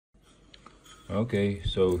Okay,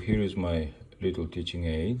 so here is my little teaching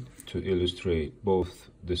aid to illustrate both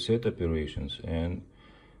the set operations and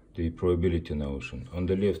the probability notion. On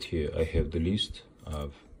the left here, I have the list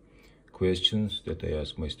of questions that I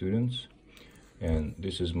ask my students, and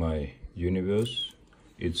this is my universe.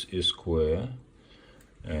 It's a square,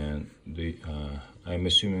 and I'm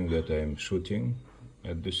assuming that I'm shooting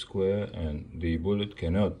at the square, and the bullet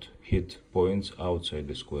cannot hit points outside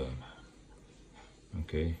the square.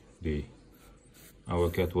 Okay, our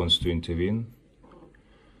cat wants to intervene.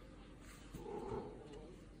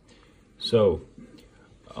 So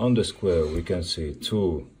on the square we can see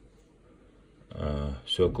two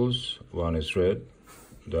circles. One is red,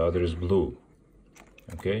 the other is blue.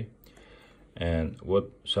 Okay, and what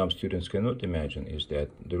some students cannot imagine is that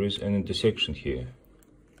there is an intersection here,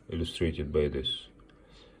 illustrated by this,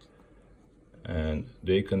 and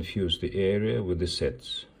they confuse the area with the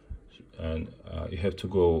sets. And you have to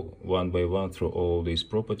go one by one through all these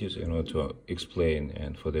properties in order to explain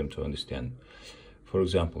and for them to understand. For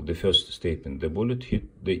example, the first statement, the bullet hit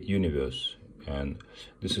the universe, and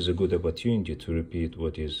this is a good opportunity to repeat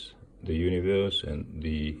what is the universe and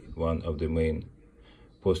one of the main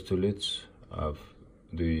postulates of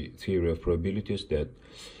the theory of probabilities, that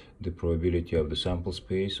the probability of the sample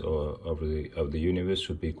space or of the universe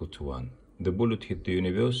should be equal to 1. The bullet hit the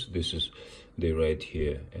universe. This is, they write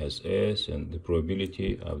here as S, and the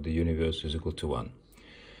probability of the universe is equal to 1.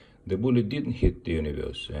 The bullet didn't hit the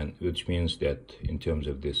universe, and which means that in terms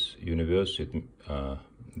of this universe,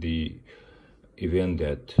 the event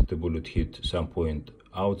that the bullet hit some point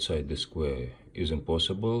outside the square is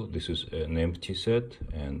impossible. This is an empty set,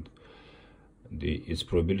 and its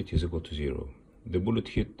probability is equal to 0. The bullet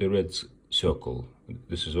hit the red circle.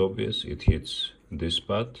 This is obvious. It hits this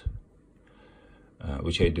spot,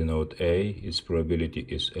 which I denote A. Its probability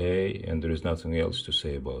is A, and there is nothing else to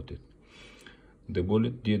say about it. The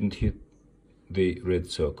bullet didn't hit the red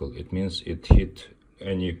circle. It means it hit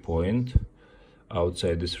any point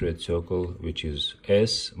outside this red circle, which is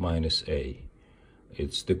S minus A.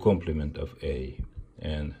 It's the complement of A,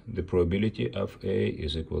 and the probability of A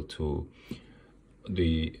is equal to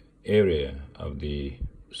the area of the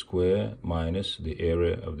square minus the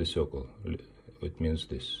area of the circle. It means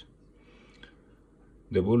this.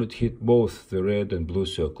 The bullet hit both the red and blue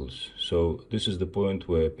circles. So this is the point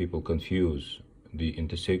where people confuse the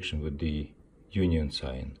intersection with the union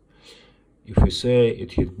sign. If we say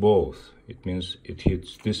it hit both, it means it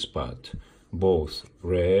hits this spot, both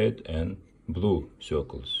red and blue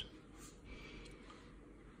circles.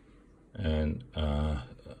 And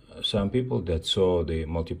some people that saw the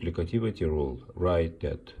multiplicativity rule write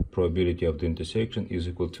that probability of the intersection is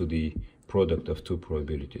equal to the product of two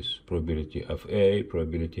probabilities, probability of A,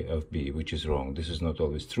 probability of B, which is wrong. This is not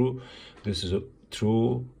always true. This is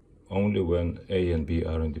true only when A and B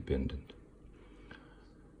are independent.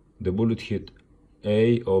 The bullet hit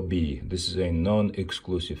A or B. This is a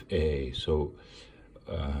non-exclusive A, so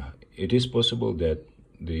it is possible that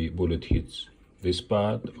the bullet hits this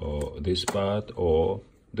part or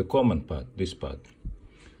the common part, this part.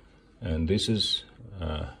 And this is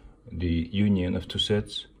the union of two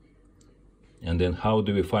sets. And then how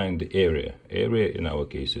do we find the area? Area in our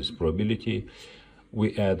case is probability.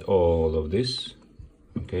 We add all of this,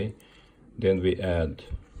 okay? Then we add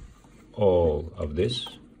all of this,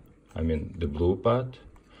 I mean the blue part,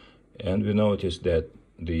 and we notice that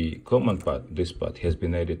the common part, this part, has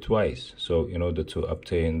been added twice. So in order to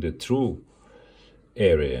obtain the true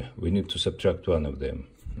area, we need to subtract one of them,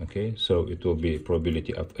 okay? So it will be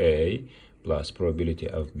probability of A plus probability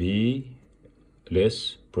of B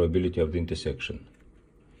less probability of the intersection.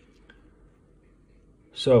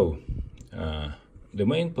 So the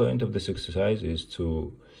main point of this exercise is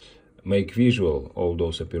to make visual all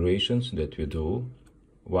those operations that we do,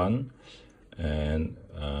 and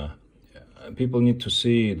people need to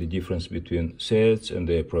see the difference between sets and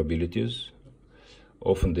their probabilities.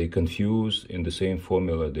 Often they confuse in the same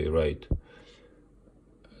formula. They write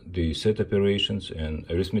the set operations and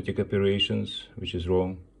arithmetic operations, which is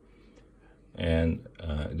wrong. And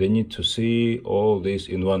they need to see all this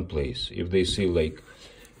in one place. If they see like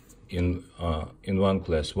in one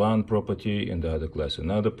class one property, in the other class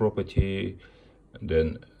another property,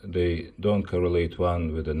 then they don't correlate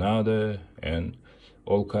one with another, and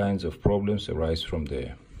all kinds of problems arise from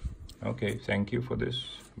there. Okay, thank you for this.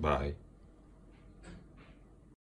 Bye.